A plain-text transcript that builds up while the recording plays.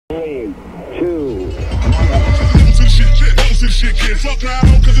3, 2,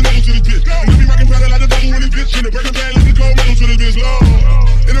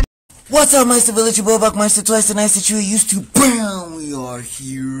 What's up, Meister Village? Your boy Buckmeister, twice the nice that you used to. Bam! We are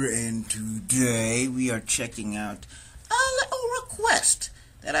here, and today we are checking out a little request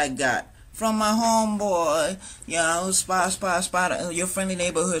that I got from my homeboy, Spider, your friendly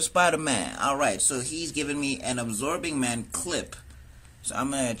neighborhood Spider-Man. Alright, so he's giving me an Absorbing Man clip. So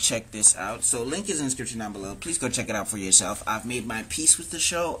I'm gonna check this out. So link is in the description down below. Please go check it out for yourself. I've made my peace with the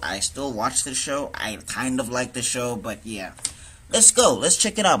show. I still watch the show. I kind of like the show, but yeah. Let's go. Let's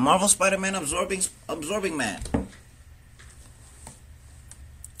check it out. Marvel Spider-Man Absorbing Man.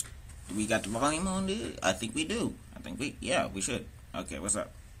 Do we got the volume on, dude? I think we do. Yeah, we should. Okay, what's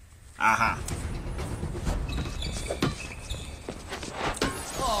up? Aha.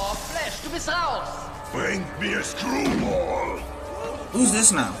 Oh, Flash, du bist raus! Bringt mir Screwball! Who's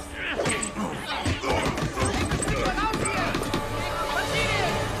this now?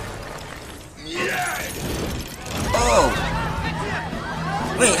 Oh!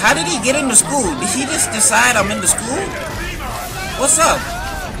 Wait, how did he get into school? Did he just decide I'm into school? What's up?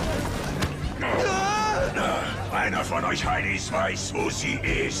 Einer von euch Heinis weiß, wo sie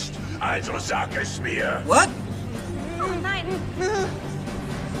ist. Also sag es mir. What? Oh nein!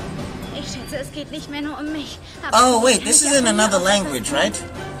 Ich schätze, es geht nicht mehr nur um mich. Oh wait, this is in another language, right?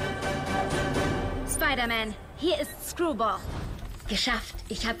 Spider-Man, hier ist Screwball. Geschafft,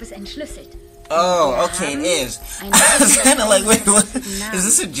 ich habe es entschlüsselt. Oh, okay, it is. I was kind of like, wait, what? Is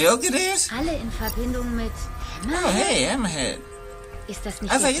this a joke? It is? Alle in Verbindung mit Oh, hey, Hammerhead. Ist das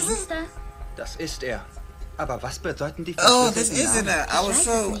nicht der Gangster? Das ist er. Aber was bedeuten die Oh, this isn't it. I was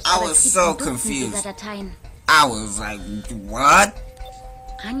so confused. I was like, what?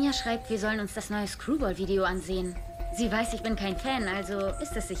 Anja schreibt, wir sollen uns das neue Screwball-Video ansehen. Sie weiß, ich bin kein Fan, also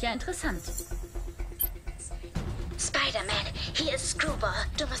ist es sicher interessant. Spider-Man, hier ist Screwball.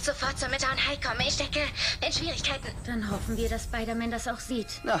 Du musst sofort zur Mitte und High kommen. Ich stecke in Schwierigkeiten. Dann hoffen wir, dass Spider-Man das auch sieht.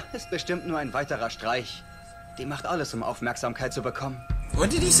 Na, ist bestimmt nur ein weiterer Streich. Die macht alles, um Aufmerksamkeit zu bekommen.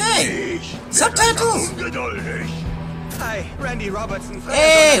 What did he say? Ich Subtitles? ungeduldig. Hi, Randy Robertson.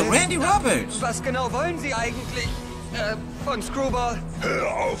 Hey, Randy Roberts. Was genau wollen Sie eigentlich? Von Screwball? Hör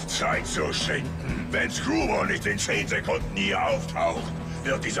auf, Zeit zu schinden. Wenn Screwball nicht in 10 Sekunden hier auftaucht,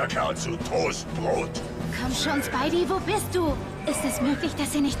 wird dieser Kerl zu Toastbrot. Komm schon, Spidey, wo bist du? Ist es möglich,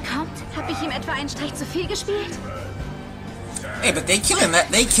 dass er nicht kommt? Hab ich ihm etwa einen Streich zu viel gespielt? Hey, but they killing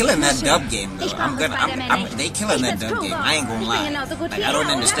that dub game though. They killing that dub game. I ain't gonna lie. Like, I don't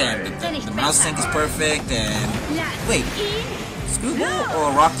understand. The mouse sync is perfect and wait, Screwball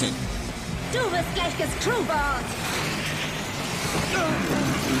or Rocket? Du wirst gleich gescrewballt.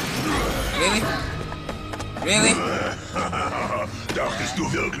 Really? Really? Dachtest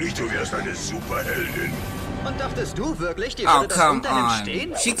du wirklich, du wärst eine Superheldin? Und dachtest du wirklich, die Oh, würde das come unter ihm on.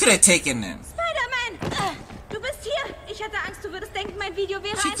 stehen? She could have taken him. Spider-Man! Du bist hier! Ich hatte Angst, du würdest denken, mein Video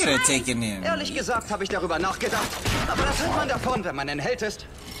wäre She ein could have Streich. taken him. Ehrlich gesagt habe ich darüber nachgedacht. Aber das hört man davon, wenn man ein Held ist.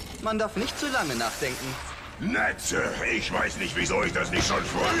 Man darf nicht zu lange nachdenken. Netze, ich weiß nicht, wieso ich das nicht schon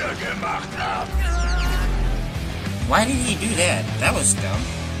früher gemacht habe. Why did he do that? That was dumb.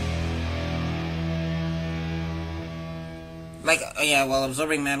 Like, yeah, well,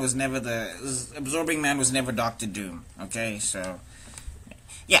 Absorbing Man was never Doctor Doom. Okay, so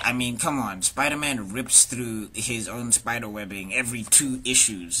yeah, I mean, come on, Spider-Man rips through his own spider webbing every 2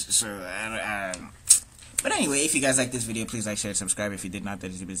 issues. So, but anyway, if you guys like this video, please like, share, subscribe. If you did not,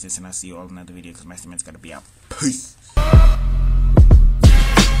 that is your business, and I'll see you all in another video because Masterman's gotta be out. Peace.